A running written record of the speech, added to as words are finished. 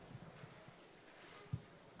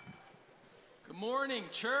morning,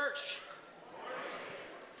 church.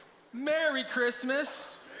 Merry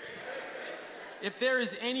Christmas. If there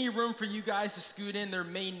is any room for you guys to scoot in, there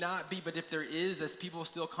may not be, but if there is, as people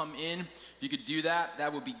still come in, if you could do that,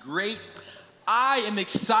 that would be great. I am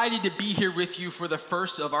excited to be here with you for the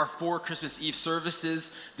first of our 4 Christmas Eve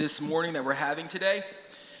services this morning that we're having today.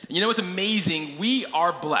 And you know what's amazing? We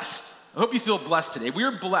are blessed. I hope you feel blessed today. We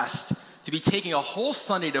are blessed to be taking a whole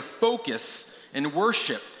Sunday to focus and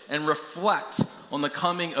worship and reflect on the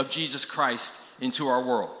coming of Jesus Christ into our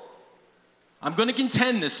world. I'm going to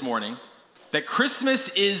contend this morning that Christmas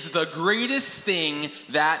is the greatest thing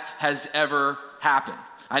that has ever happened.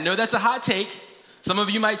 I know that's a hot take. Some of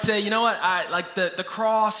you might say, you know what, like the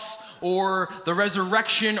cross or the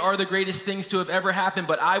resurrection are the greatest things to have ever happened,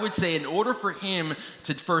 but I would say in order for him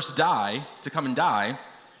to first die, to come and die,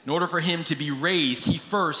 in order for him to be raised, he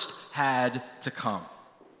first had to come.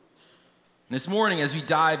 And this morning, as we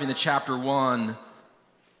dive into chapter 1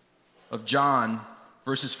 of John,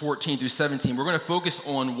 verses 14 through 17, we're going to focus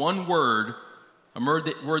on one word, a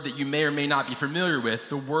word that you may or may not be familiar with,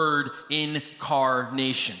 the word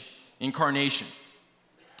incarnation. Incarnation.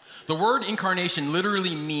 The word incarnation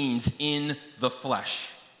literally means in the flesh.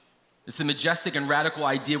 It's the majestic and radical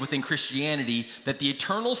idea within Christianity that the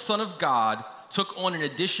eternal Son of God took on an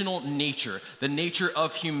additional nature, the nature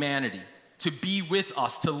of humanity, to be with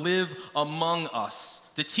us, to live among us,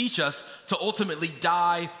 to teach us, to ultimately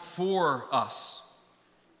die for us.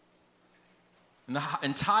 And the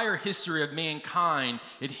entire history of mankind,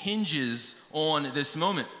 it hinges on this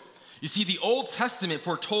moment. You see, the Old Testament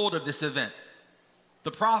foretold of this event. The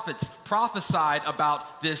prophets prophesied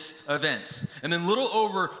about this event. And then little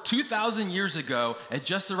over 2,000 years ago, at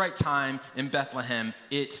just the right time in Bethlehem,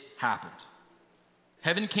 it happened.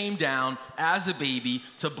 Heaven came down as a baby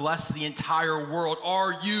to bless the entire world.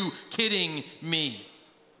 Are you kidding me?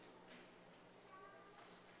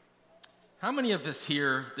 How many of us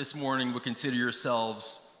here this morning would consider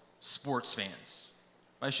yourselves sports fans?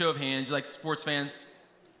 By show of hands, you like sports fans?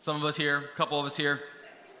 Some of us here, a couple of us here.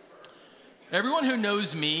 Everyone who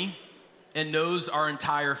knows me and knows our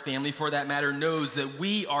entire family, for that matter, knows that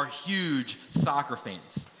we are huge soccer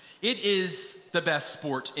fans. It is the best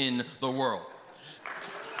sport in the world.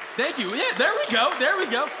 Thank you. Yeah, there we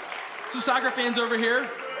go. Some soccer fans over here.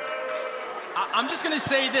 I'm just going to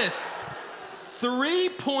say this.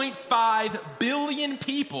 3.5 billion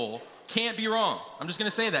people can't be wrong. I'm just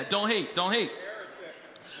going to say that. Don't hate.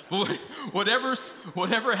 But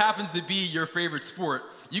whatever happens to be your favorite sport,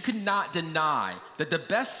 you cannot deny that the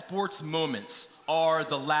best sports moments are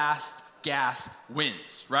the last gasp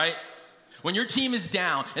wins, right? When your team is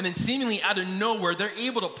down and then seemingly out of nowhere, they're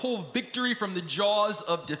able to pull victory from the jaws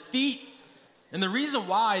of defeat. And the reason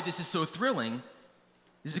why this is so thrilling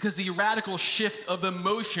is because the radical shift of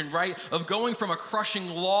emotion, right? Of going from a crushing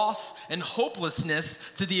loss and hopelessness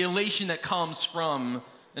to the elation that comes from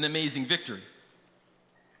an amazing victory.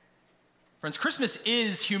 Friends, Christmas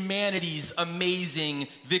is humanity's amazing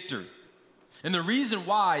victory. And the reason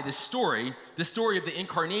why the story of the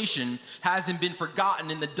Incarnation, hasn't been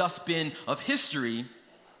forgotten in the dustbin of history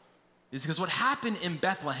is because what happened in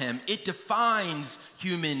Bethlehem, it defines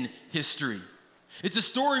human history. It's a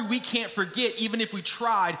story we can't forget even if we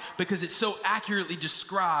tried, because it so accurately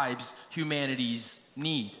describes humanity's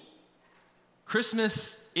need.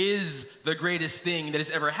 Christmas is the greatest thing that has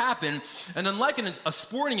ever happened. And unlike a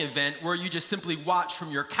sporting event where you just simply watch from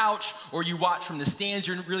your couch or you watch from the stands,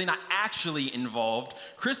 you're really not actually involved.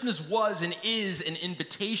 Christmas was and is an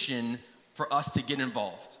invitation for us to get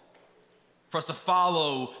involved, for us to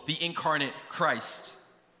follow the incarnate Christ,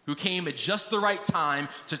 who came at just the right time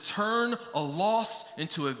to turn a loss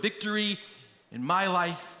into a victory in my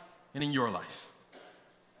life and in your life.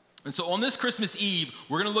 And so on this Christmas Eve,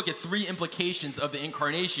 we're going to look at 3 implications of the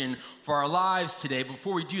Incarnation for our lives today.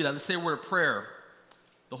 Before we do that, let's say a word of prayer.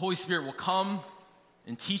 The Holy Spirit will come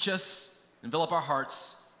and teach us, envelop our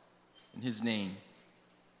hearts in his name.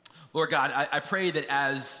 Lord God, I pray that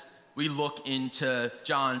as we look into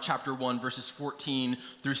John chapter 1, verses 14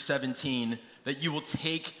 through 17, that you will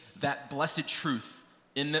take that blessed truth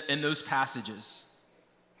in those passages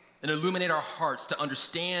and illuminate our hearts to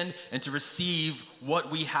understand and to receive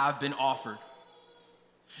what we have been offered.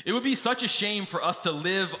 It would be such a shame for us to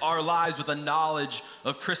live our lives with a knowledge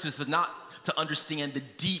of Christmas, but not to understand the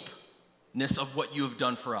deepness of what you have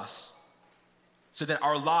done for us, so that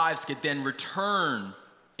our lives could then return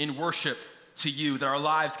in worship to you, that our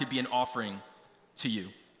lives could be an offering to you,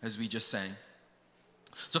 as we just sang.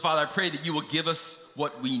 So, Father, I pray that you will give us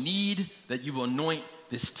what we need, that you will anoint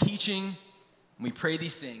this teaching. And we pray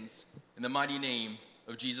these things in the mighty name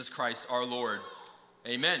of Jesus Christ, our Lord.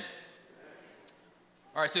 Amen.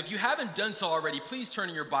 All right, so if you haven't done so already, please turn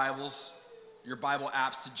in your Bibles, your Bible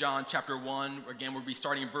apps to John chapter 1. Again, we'll be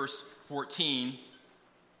starting in verse 14.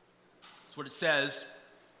 That's what it says.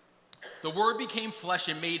 The Word became flesh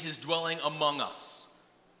and made his dwelling among us.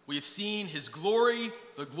 We have seen his glory,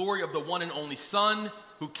 the glory of the one and only Son,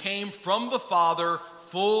 who came from the Father,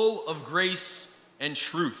 full of grace and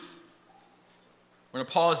truth. We're going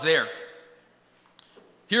to pause there.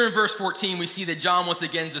 Here in verse 14, we see that John once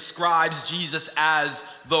again describes Jesus as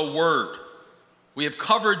the Word. We have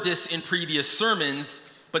covered this in previous sermons,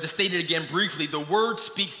 but to state it again briefly, the Word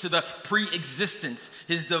speaks to the pre-existence,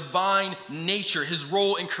 his divine nature, his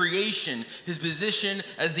role in creation, his position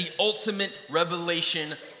as the ultimate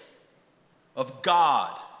revelation of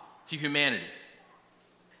God to humanity.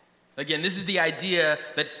 Again, this is the idea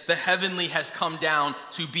that the heavenly has come down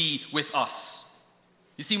to be with us.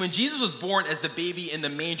 You see, when Jesus was born as the baby in the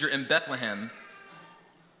manger in Bethlehem,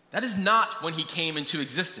 that is not when he came into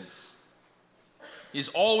existence. He has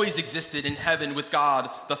always existed in heaven with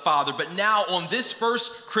God the Father, but now on this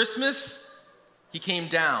first Christmas, he came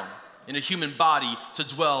down in a human body to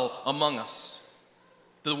dwell among us.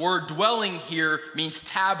 The word dwelling here means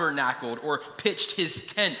tabernacled or pitched his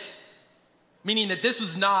tent, meaning that this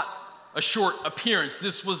was not a short appearance.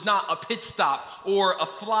 This was not a pit stop or a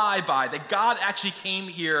flyby, that God actually came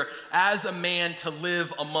here as a man to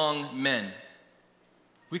live among men.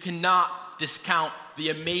 We cannot discount the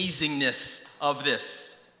amazingness of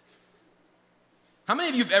this. How many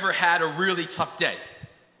of you have ever had a really tough day?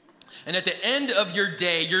 And at the end of your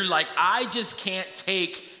day, you're like, I just can't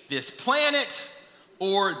take this planet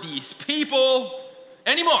or these people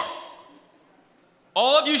anymore.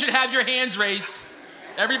 All of you should have your hands raised.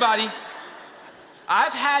 Everybody.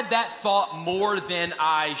 I've had that thought more than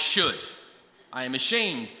I should. I am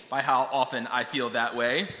ashamed by how often I feel that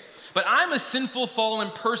way. But I'm a sinful, fallen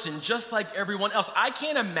person just like everyone else. I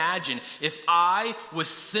can't imagine if I was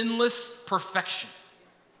sinless perfection,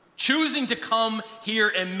 choosing to come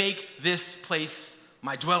here and make this place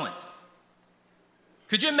my dwelling.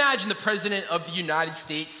 Could you imagine the President of the United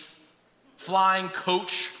States flying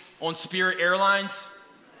coach on Spirit Airlines?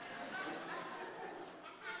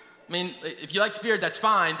 I mean, if you like Spirit, that's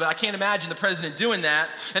fine, but I can't imagine the president doing that.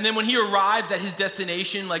 And then when he arrives at his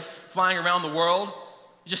destination, like flying around the world,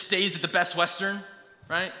 he just stays at the Best Western,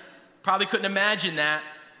 right? Probably couldn't imagine that.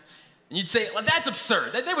 And you'd say, well, that's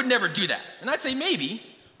absurd. They would never do that. And I'd say maybe,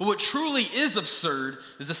 but what truly is absurd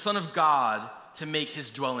is the Son of God to make his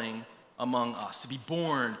dwelling among us, to be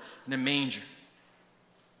born in a manger.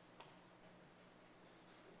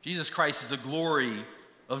 Jesus Christ is the glory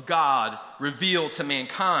of God revealed to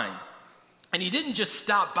mankind. And he didn't just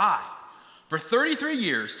stop by. For 33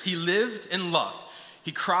 years, he lived and loved.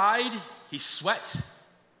 He cried, he sweat,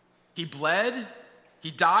 he bled,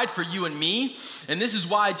 he died for you and me. And this is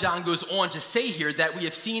why John goes on to say here that we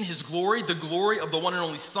have seen his glory, the glory of the one and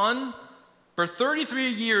only Son. For 33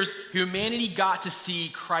 years, humanity got to see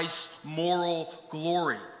Christ's moral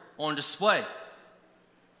glory on display.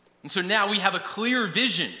 And so now we have a clear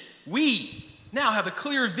vision. We now have a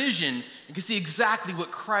clear vision and can see exactly what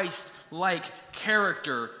Christ-like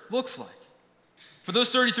character looks like. For those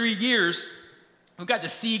 33 years, we got to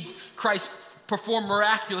see Christ perform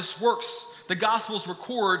miraculous works. The Gospels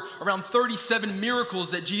record around 37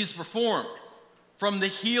 miracles that Jesus performed, from the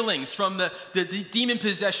healings, from the demon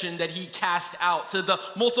possession that he cast out, to the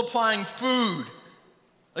multiplying food.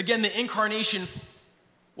 Again, the Incarnation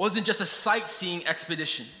wasn't just a sightseeing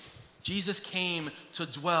expedition. Jesus came to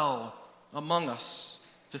dwell among us,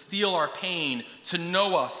 to feel our pain, to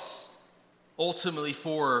know us, ultimately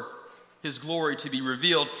for his glory to be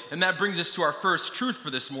revealed. And that brings us to our first truth for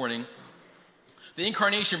this morning. The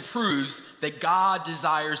Incarnation proves that God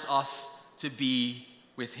desires us to be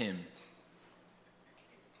with him.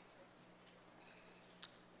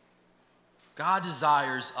 God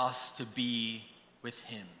desires us to be with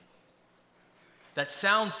him. That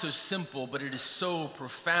sounds so simple, but it is so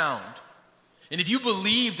profound. And if you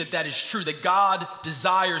believe that that is true, that God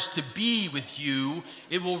desires to be with you,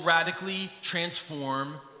 it will radically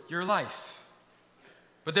transform your life.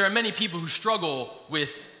 But there are many people who struggle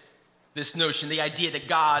with this notion, the idea that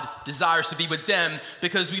God desires to be with them,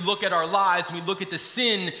 because we look at our lives and we look at the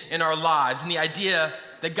sin in our lives, and the idea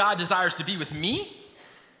that God desires to be with me?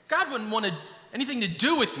 God wouldn't want anything to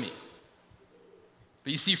do with me.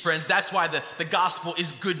 But you see, friends, that's why the gospel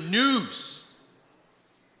is good news.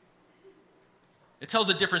 It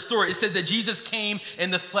tells a different story. It says that Jesus came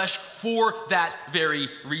in the flesh for that very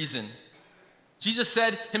reason. Jesus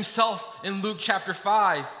said himself in Luke chapter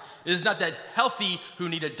 5, it is not the healthy who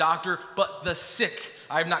need a doctor, but the sick.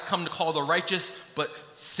 I have not come to call the righteous, but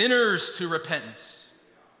sinners to repentance.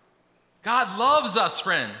 God loves us,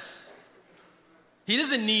 friends. He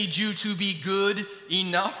doesn't need you to be good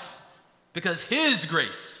enough because his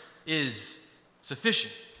grace is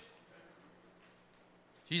sufficient.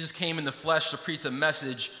 Jesus came in the flesh to preach a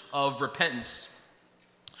message of repentance,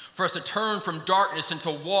 for us to turn from darkness and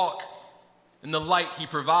to walk in the light he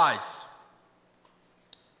provides.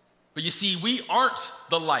 But you see, we aren't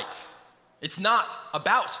the light. It's not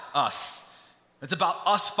about us. It's about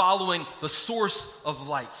us following the source of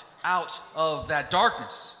light out of that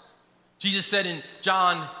darkness. Jesus said in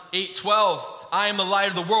John 8:12, I am the light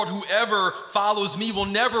of the world. Whoever follows me will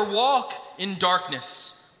never walk in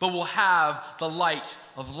darkness, but will have the light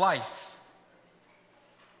of life.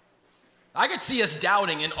 I could see us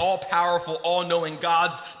doubting an all-powerful, all-knowing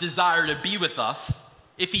God's desire to be with us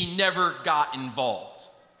if he never got involved,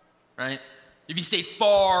 right? If he stayed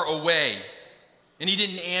far away and he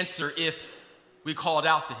didn't answer if we called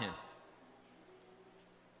out to him.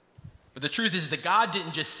 But the truth is that God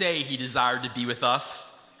didn't just say he desired to be with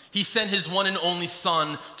us. He sent his one and only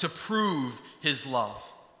Son to prove his love.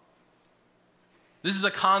 This is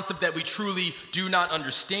a concept that we truly do not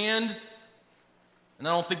understand, and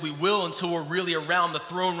I don't think we will until we're really around the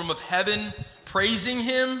throne room of heaven, praising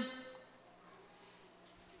him.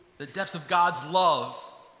 The depths of God's love,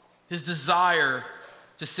 his desire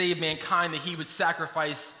to save mankind, that he would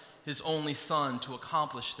sacrifice his only Son to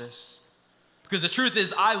accomplish this. Because the truth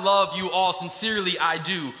is, I love you all, sincerely I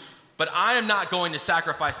do, but I am not going to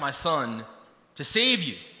sacrifice my Son to save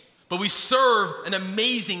you. But we serve an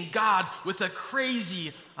amazing God with a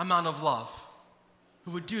crazy amount of love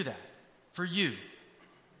who would do that for you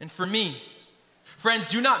and for me. Friends,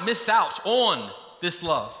 do not miss out on this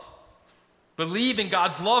love. Believe in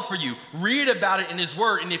God's love for you. Read about it in his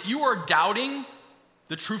word. And if you are doubting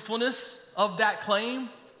the truthfulness of that claim,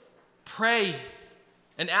 pray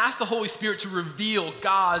and ask the Holy Spirit to reveal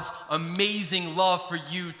God's amazing love for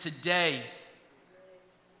you today.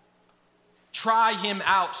 Try him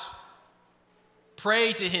out.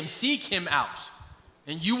 Pray to him. Seek him out.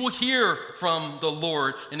 And you will hear from the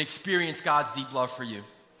Lord and experience God's deep love for you.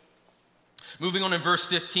 Moving on in verse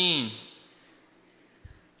 15,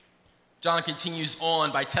 John continues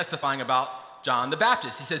on by testifying about John the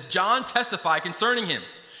Baptist. He says, John testified concerning him.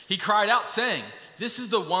 He cried out saying, this is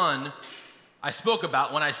the one I spoke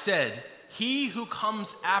about when I said, he who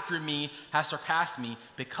comes after me has surpassed me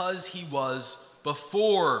because he was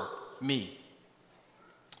before me.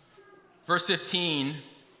 Verse 15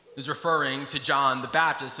 is referring to John the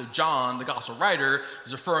Baptist. So John, the gospel writer,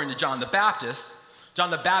 is referring to John the Baptist.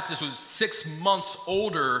 John the Baptist was 6 months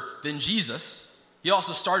older than Jesus. He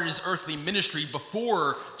also started his earthly ministry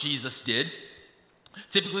before Jesus did.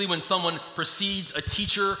 Typically, when someone precedes a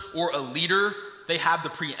teacher or a leader, they have the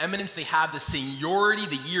preeminence, they have the seniority,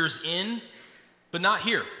 the years in, but not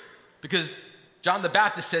here. Because John the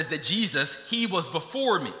Baptist says that Jesus, he was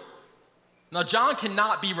before me. Now, John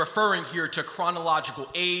cannot be referring here to chronological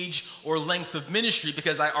age or length of ministry,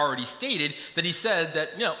 because I already stated that he said that,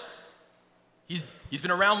 he's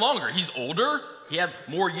been around longer. He's older. He had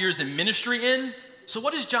more years in ministry in. So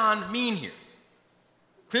what does John mean here?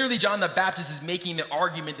 Clearly, John the Baptist is making the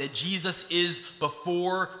argument that Jesus is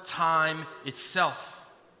before time itself.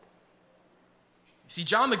 You see,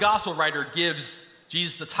 John the gospel writer gives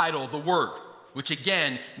Jesus the title, the Word, which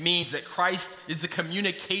again means that Christ is the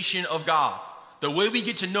communication of God. The way we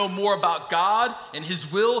get to know more about God and his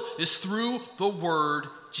will is through the Word,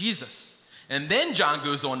 Jesus. And then John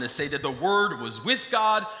goes on to say that the Word was with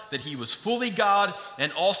God, that he was fully God,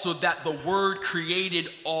 and also that the Word created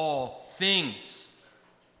all things.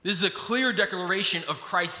 This is a clear declaration of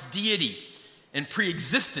Christ's deity and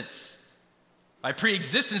preexistence. By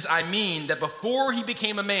preexistence, I mean that before he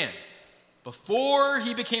became a man, before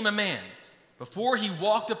he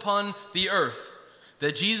walked upon the earth,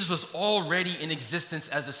 that Jesus was already in existence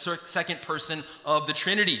as the second person of the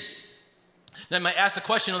Trinity. Now, you might ask the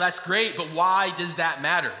question, well, that's great, but why does that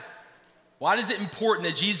matter? Why is it important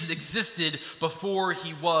that Jesus existed before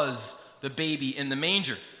he was the baby in the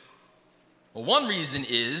manger? Well, one reason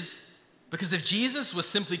is because if Jesus was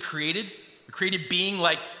simply created, a created being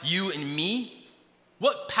like you and me,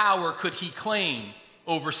 what power could he claim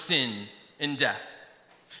over sin and death?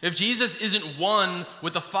 If Jesus isn't one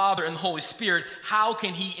with the Father and the Holy Spirit, how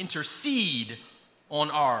can he intercede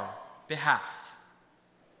on our behalf?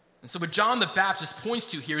 And so what John the Baptist points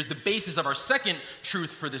to here is the basis of our second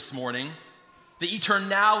truth for this morning. The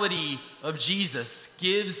eternality of Jesus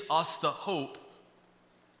gives us the hope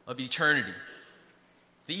of eternity.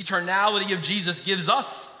 The eternality of Jesus gives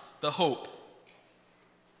us the hope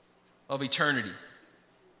of eternity.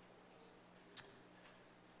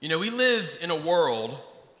 We live in a world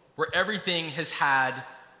where everything has had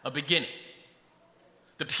a beginning.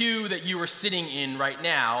 The pew that you are sitting in right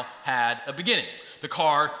now had a beginning. The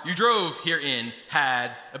car you drove here in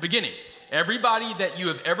had a beginning. Everybody that you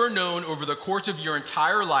have ever known over the course of your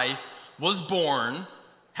entire life was born,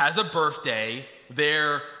 has a birthday,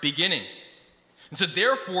 their beginning. And so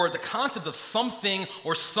therefore, the concept of something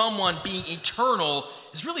or someone being eternal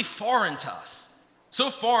is really foreign to us. So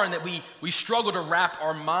foreign that we struggle to wrap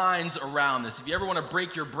our minds around this. If you ever want to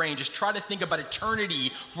break your brain, just try to think about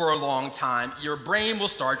eternity for a long time. Your brain will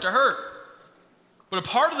start to hurt. But a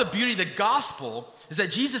part of the beauty of the gospel is that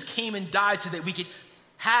Jesus came and died so that we could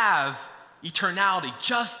have eternality,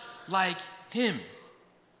 just like him.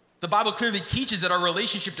 The Bible clearly teaches that our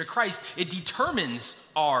relationship to Christ, it determines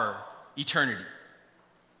our eternity.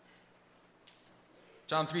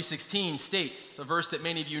 John 3:16 states, a verse that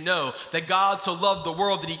many of you know, that God so loved the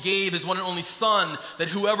world that he gave his one and only Son, that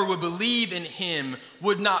whoever would believe in him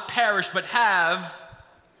would not perish but have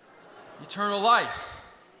eternal life.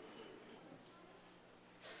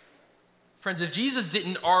 Friends, if Jesus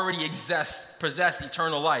didn't already possess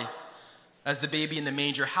eternal life as the baby in the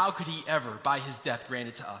manger, how could he ever, by his death, grant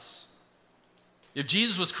it to us? If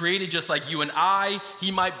Jesus was created just like you and I,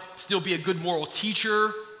 he might still be a good moral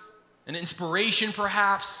teacher, an inspiration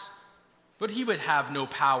perhaps, but he would have no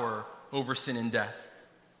power over sin and death.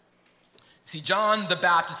 See, John the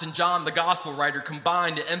Baptist and John the gospel writer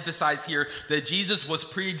combined to emphasize here that Jesus was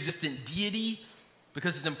pre-existent deity,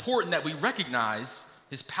 because it's important that we recognize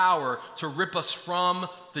his power to rip us from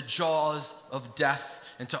the jaws of death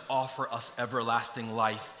and to offer us everlasting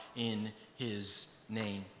life in his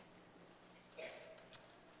name.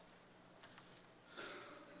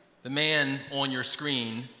 The man on your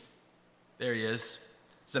screen, there he is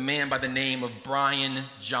a man by the name of Brian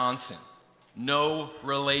Johnson. No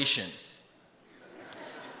relation.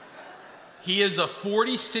 He is a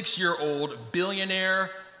 46-year-old billionaire,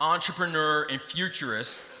 entrepreneur, and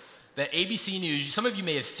futurist that ABC News, some of you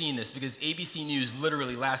may have seen this because ABC News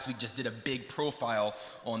literally last week just did a big profile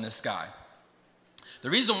on this guy. The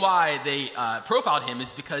reason why they profiled him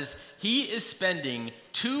is because he is spending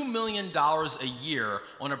 $2 million a year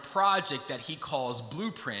on a project that he calls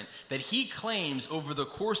Blueprint, that he claims over the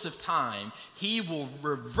course of time, he will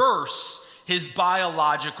reverse his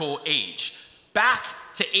biological age back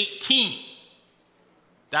to 18.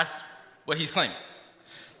 That's what he's claiming.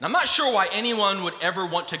 Now, I'm not sure why anyone would ever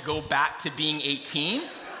want to go back to being 18. I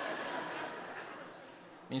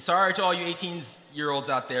mean, sorry to all you 18-year-olds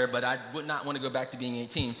out there, but I would not want to go back to being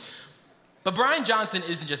 18. But Brian Johnson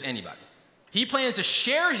isn't just anybody. He plans to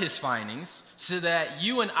share his findings so that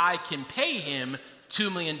you and I can pay him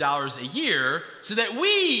 $2 million a year so that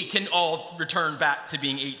we can all return back to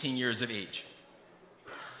being 18 years of age.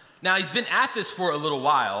 Now, he's been at this for a little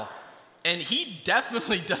while, and he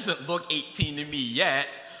definitely doesn't look 18 to me yet.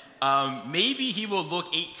 Maybe he will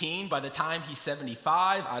look 18 by the time he's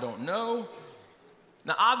 75. I don't know.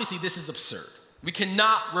 Now, obviously, this is absurd. We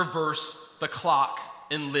cannot reverse the clock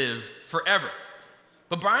and live forever.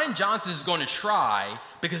 But Brian Johnson is going to try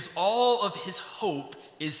because all of his hope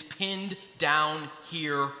is pinned down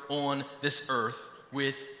here on this earth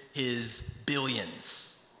with his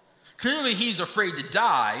billions. Clearly, he's afraid to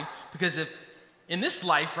die because if in this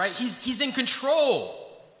life, right, he's in control.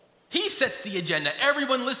 He sets the agenda.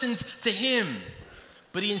 Everyone listens to him.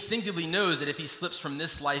 But he instinctively knows that if he slips from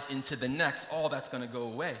this life into the next, all that's going to go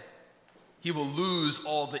away. He will lose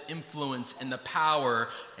all the influence and the power,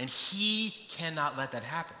 and he cannot let that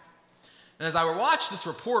happen. And as I watched this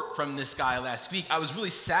report from this guy last week, I was really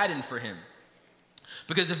saddened for him.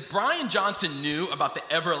 Because if Brian Johnson knew about the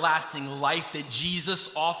everlasting life that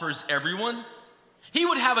Jesus offers everyone, he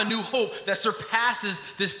would have a new hope that surpasses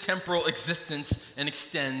this temporal existence and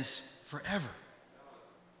extends forever.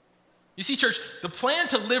 You see, church, the plan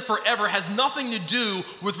to live forever has nothing to do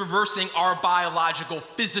with reversing our biological,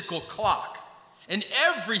 physical clock, and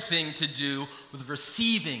everything to do with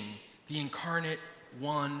receiving the incarnate,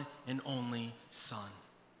 one and only Son.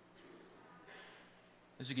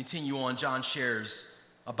 As we continue on, John shares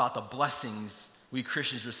about the blessings we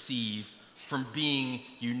Christians receive from being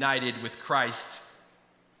united with Christ.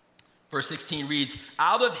 Verse 16 reads,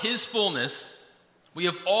 "Out of his fullness, we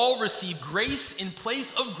have all received grace in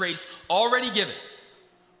place of grace already given.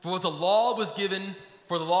 For the law was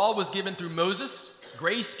given through Moses,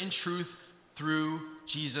 grace and truth through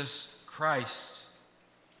Jesus Christ."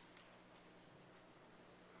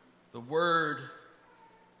 The Word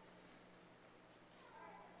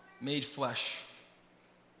made flesh,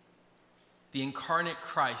 the incarnate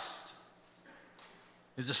Christ,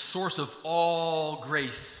 is the source of all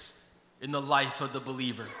grace in the life of the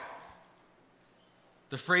believer.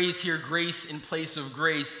 The phrase here, grace in place of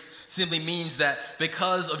grace, simply means that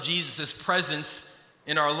because of Jesus' presence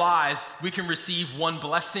in our lives, we can receive one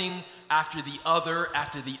blessing after the other,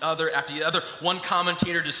 after the other, after the other. One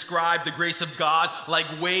commentator described the grace of God like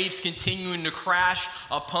waves continuing to crash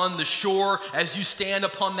upon the shore as you stand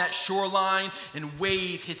upon that shoreline and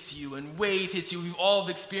wave hits you and wave hits you. We've all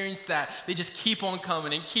experienced that. They just keep on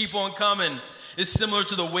coming and keep on coming. It's similar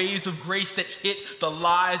to the waves of grace that hit the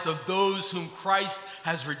lives of those whom Christ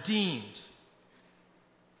has redeemed.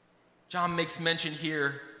 John makes mention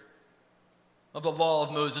here of the law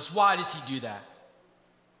of Moses. Why does he do that?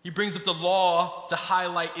 He brings up the law to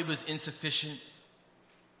highlight it was insufficient.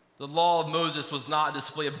 The law of Moses was not a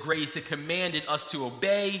display of grace. It commanded us to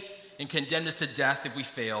obey and condemned us to death if we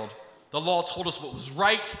failed. The law told us what was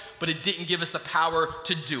right, but it didn't give us the power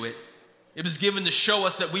to do it. It was given to show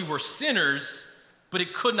us that we were sinners, but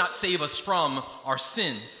it could not save us from our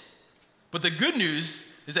sins. But the good news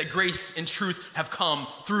is that grace and truth have come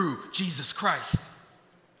through Jesus Christ.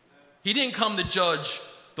 He didn't come to judge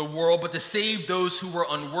the world, but to save those who were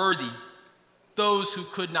unworthy, those who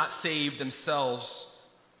could not save themselves,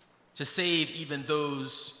 to save even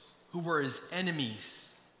those who were his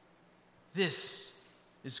enemies. This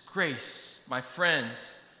is grace, my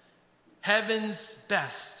friends. Heaven's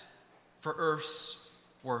best for earth's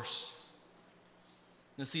worst.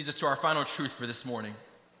 This leads us to our final truth for this morning.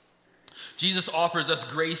 Jesus offers us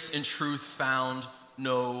grace and truth found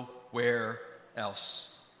nowhere else.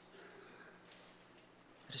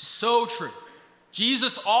 It is so true.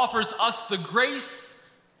 Jesus offers us the grace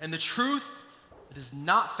and the truth that is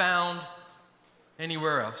not found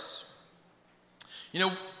anywhere else. You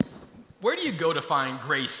know, where do you go to find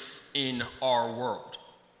grace in our world?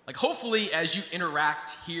 Like, hopefully, as you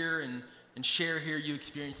interact here and share here, you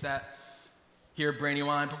experience that here at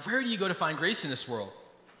Brandywine. But where do you go to find grace in this world?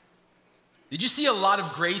 Did you see a lot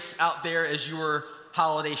of grace out there as you were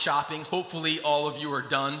holiday shopping? Hopefully, all of you are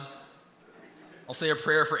done. I'll say a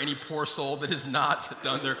prayer for any poor soul that has not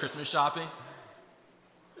done their Christmas shopping.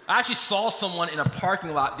 I actually saw someone in a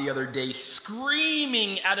parking lot the other day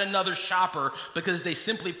screaming at another shopper because they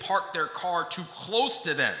simply parked their car too close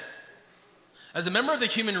to them. As a member of the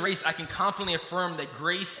human race, I can confidently affirm that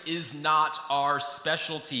grace is not our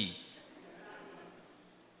specialty.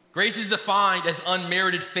 Grace is defined as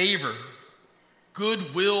unmerited favor,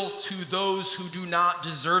 goodwill to those who do not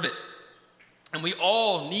deserve it. And we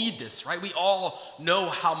all need this, right? We all know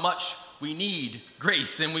how much we need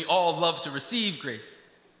grace, and we all love to receive grace.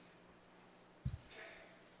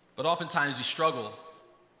 But oftentimes we struggle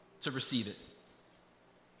to receive it.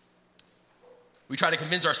 We try to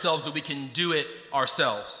convince ourselves that we can do it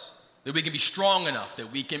ourselves, that we can be strong enough,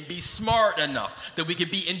 that we can be smart enough, that we can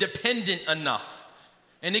be independent enough.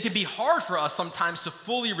 And it can be hard for us sometimes to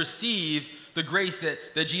fully receive the grace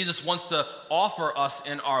that Jesus wants to offer us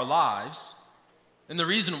in our lives. And the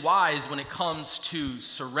reason why is when it comes to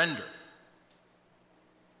surrender.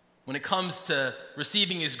 When it comes to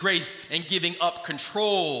receiving his grace and giving up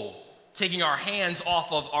control, taking our hands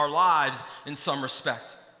off of our lives in some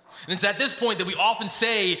respect. And it's at this point that we often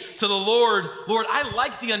say to the Lord, Lord, I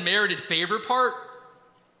like the unmerited favor part,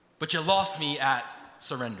 but you lost me at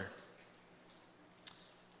surrender.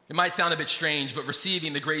 It might sound a bit strange, but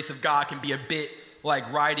receiving the grace of God can be a bit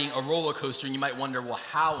like riding a roller coaster, and you might wonder, well,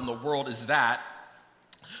 how in the world is that?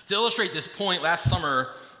 To illustrate this point, last summer,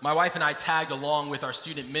 my wife and I tagged along with our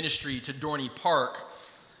student ministry to Dorney Park.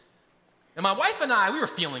 And my wife and I, we were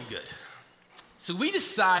feeling good. So we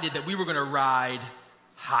decided that we were going to ride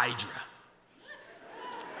Hydra.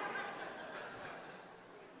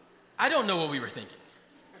 I don't know what we were thinking.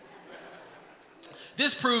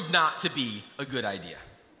 This proved not to be a good idea.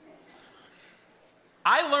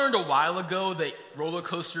 I learned a while ago that roller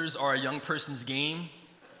coasters are a young person's game,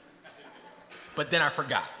 but then I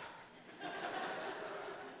forgot.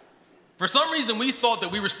 For some reason, we thought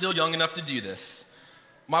that we were still young enough to do this.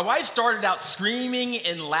 My wife started out screaming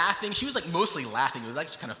and laughing. She was mostly laughing. It was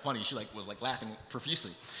actually kind of funny. She was laughing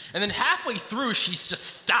profusely. And then halfway through, she just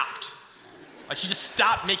stopped. She just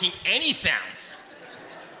stopped making any sounds.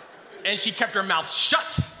 And she kept her mouth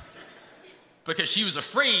shut because she was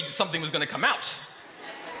afraid something was going to come out.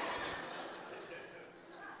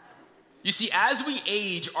 You see, as we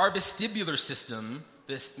age, our vestibular system,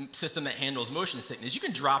 this system that handles motion sickness, you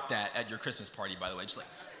can drop that at your Christmas party, by the way, just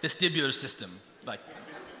vestibular system,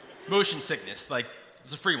 motion sickness,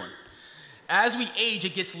 it's a free one. As we age,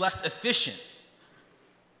 it gets less efficient.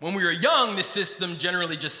 When we were young, the system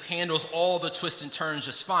generally just handles all the twists and turns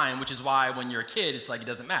just fine, which is why when you're a kid, it's like it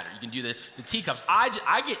doesn't matter. You can do the teacups.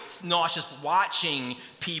 I get nauseous watching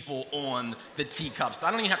people on the teacups. I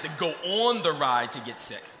don't even have to go on the ride to get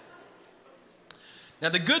sick. Now,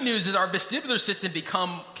 the good news is our vestibular system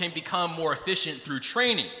can become more efficient through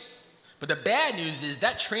training. But the bad news is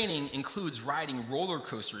that training includes riding roller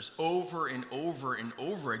coasters over and over and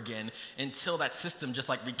over again until that system just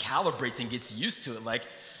like recalibrates and gets used to it.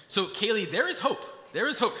 So Kaylee, there is hope. There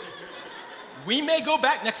is hope. We may go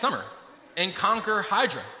back next summer and conquer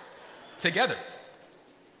Hydra together.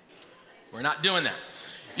 We're not doing that.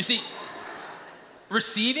 You see,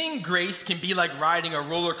 receiving grace can be like riding a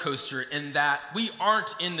roller coaster in that we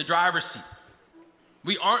aren't in the driver's seat.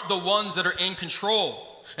 We aren't the ones that are in control.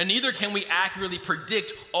 And neither can we accurately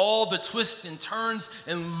predict all the twists and turns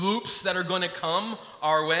and loops that are going to come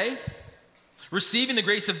our way. Receiving the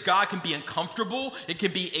grace of God can be uncomfortable. It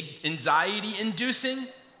can be anxiety-inducing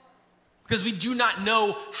because we do not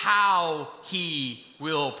know how he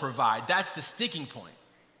will provide. That's the sticking point.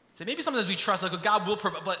 So maybe sometimes we trust like God will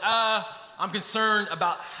provide, but I'm concerned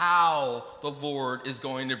about how the Lord is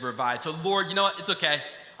going to provide. So Lord, you know what? It's okay.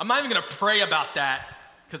 I'm not even going to pray about that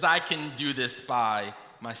because I can do this by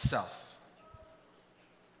myself.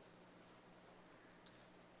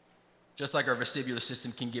 Just like our vestibular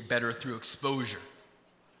system can get better through exposure,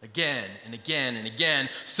 again and again and again,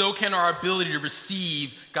 so can our ability to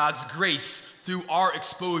receive God's grace through our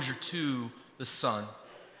exposure to the Son.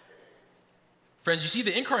 Friends, you see,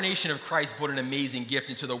 the incarnation of Christ brought an amazing gift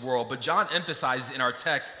into the world, but John emphasizes in our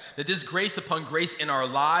text that this grace upon grace in our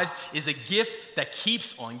lives is a gift that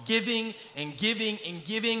keeps on giving and giving and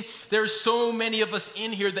giving. There's so many of us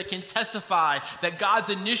in here that can testify that God's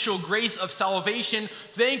initial grace of salvation,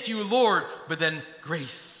 thank you, Lord, but then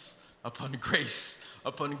grace upon grace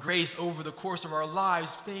upon grace over the course of our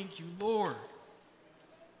lives, thank you, Lord.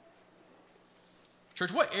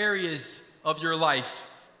 Church, what areas of your life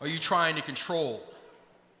are you trying to control,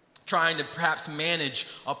 trying to perhaps manage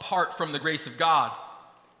apart from the grace of God?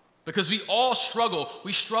 Because we all struggle.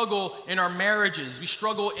 We struggle in our marriages. We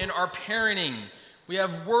struggle in our parenting. We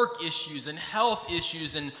have work issues and health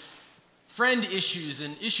issues and friend issues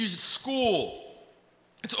and issues at school.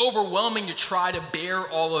 It's overwhelming to try to bear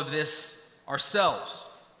all of this ourselves.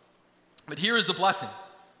 But here is the blessing.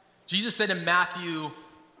 Jesus said in Matthew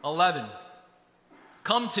 11,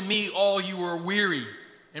 "Come to me, all you who are weary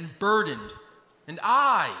and burdened, and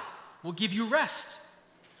I will give you rest."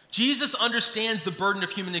 Jesus understands the burden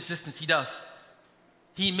of human existence. He does.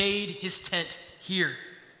 He made his tent here.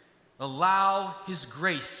 Allow his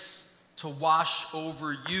grace to wash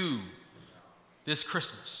over you this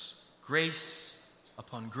Christmas. Grace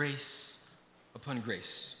upon grace upon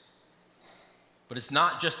grace. But it's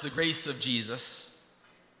not just the grace of Jesus.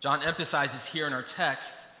 John emphasizes here in our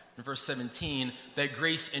text, in verse 17, that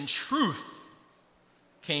grace and truth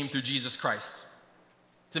came through Jesus Christ.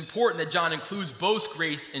 It's important that John includes both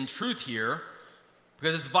grace and truth here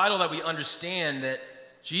because it's vital that we understand that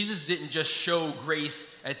Jesus didn't just show grace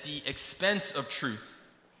at the expense of truth.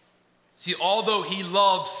 See, although he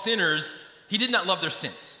loved sinners, he did not love their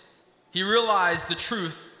sins. He realized the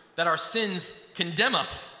truth that our sins condemn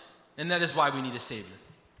us, and that is why we need a Savior.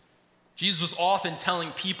 Jesus was often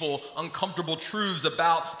telling people uncomfortable truths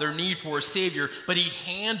about their need for a Savior, but he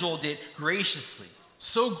handled it graciously.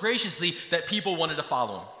 So graciously that people wanted to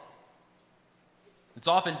follow him. It's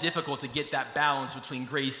often difficult to get that balance between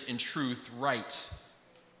grace and truth right.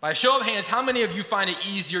 By a show of hands, how many of you find it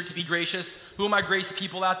easier to be gracious? Who are my grace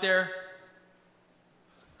people out there?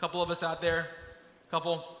 A couple of us out there? A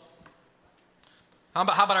couple? How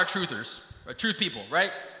about our truthers? Our truth people,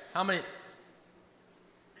 right? How many?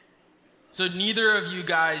 So neither of you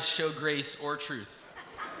guys show grace or truth.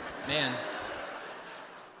 Man.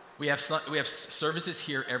 We have services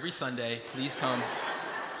here every Sunday. Please come.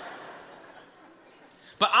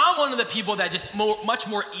 But I'm one of the people that just much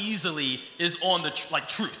more easily is on the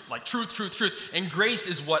truth. And grace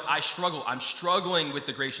is what I struggle. I'm struggling with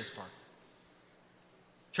the gracious part.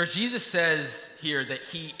 Church, Jesus says here that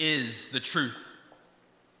he is the truth.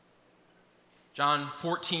 John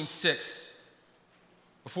 14:6.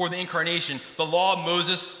 Before the incarnation, the law of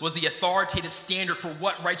Moses was the authoritative standard for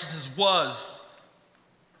what righteousness was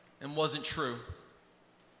and wasn't true.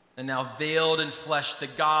 And now veiled in flesh, the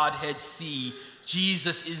Godhead see,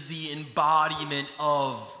 Jesus is the embodiment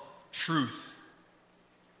of truth.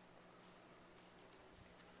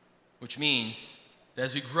 Which means that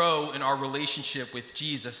as we grow in our relationship with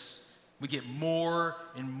Jesus, we get more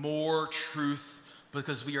and more truth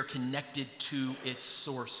because we are connected to its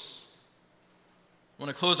source. I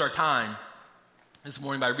want to close our time this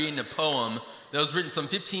morning by reading a poem that was written some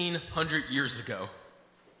 1,500 years ago.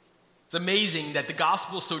 It's amazing that the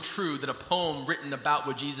gospel is so true that a poem written about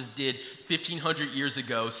what Jesus did 1,500 years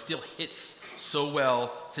ago still hits so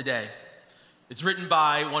well today. It's written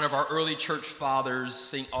by one of our early church fathers,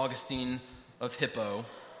 St. Augustine of Hippo.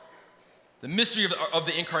 The mystery of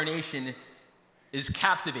the Incarnation is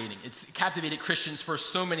captivating. It's captivated Christians for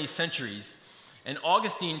so many centuries. And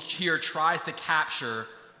Augustine here tries to capture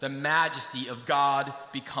the majesty of God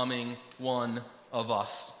becoming one of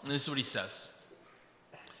us. And this is what he says.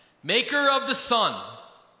 Maker of the sun,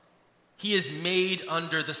 he is made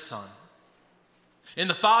under the sun. In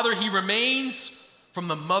the Father he remains, from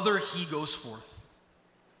the mother he goes forth.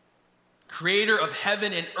 Creator of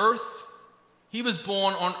heaven and earth, he was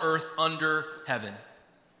born on earth under heaven.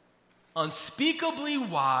 Unspeakably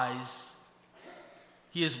wise,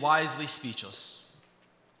 he is wisely speechless.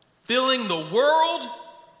 Filling the world,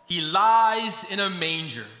 he lies in a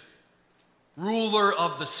manger. Ruler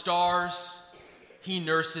of the stars, he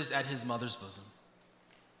nurses at his mother's bosom.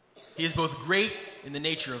 He is both great in the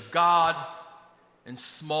nature of God and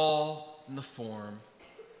small in the form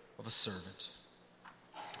of a servant.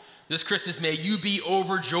 This Christmas, may you be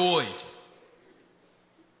overjoyed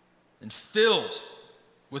and filled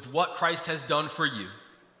with what Christ has done for you.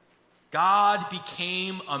 God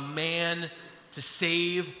became a man to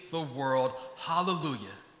save the world. Hallelujah.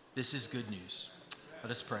 This is good news.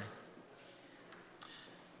 Let us pray.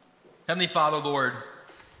 Heavenly Father, Lord,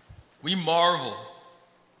 we marvel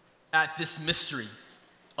at this mystery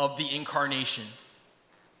of the Incarnation.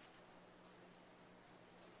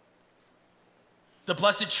 The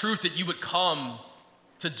blessed truth that you would come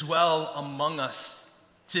to dwell among us,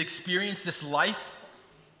 to experience this life,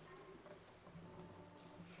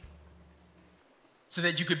 so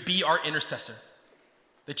that you could be our intercessor,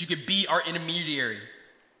 that you could be our intermediary.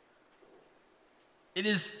 It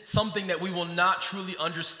is something that we will not truly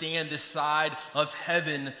understand this side of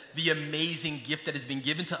heaven, the amazing gift that has been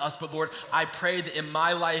given to us. But Lord, I pray that in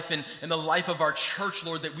my life and in the life of our church,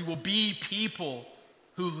 Lord, that we will be people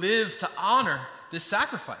who live to honor this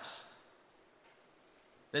sacrifice.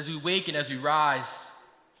 As we wake and as we rise,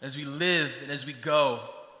 as we live and as we go,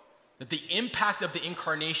 that the impact of the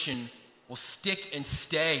Incarnation will stick and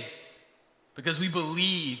stay, because we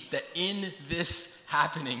believe that in this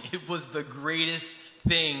happening, it was the greatest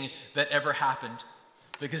thing that ever happened,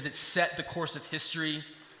 because it set the course of history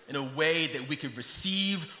in a way that we could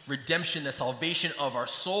receive redemption, the salvation of our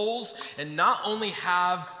souls, and not only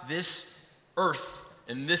have this earth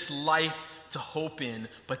and this life to hope in,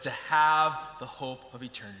 but to have the hope of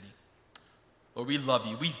eternity. Lord, we love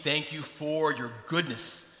you. We thank you for your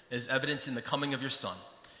goodness as evidenced in the coming of your Son.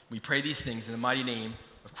 We pray these things in the mighty name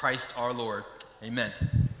of Christ our Lord. Amen.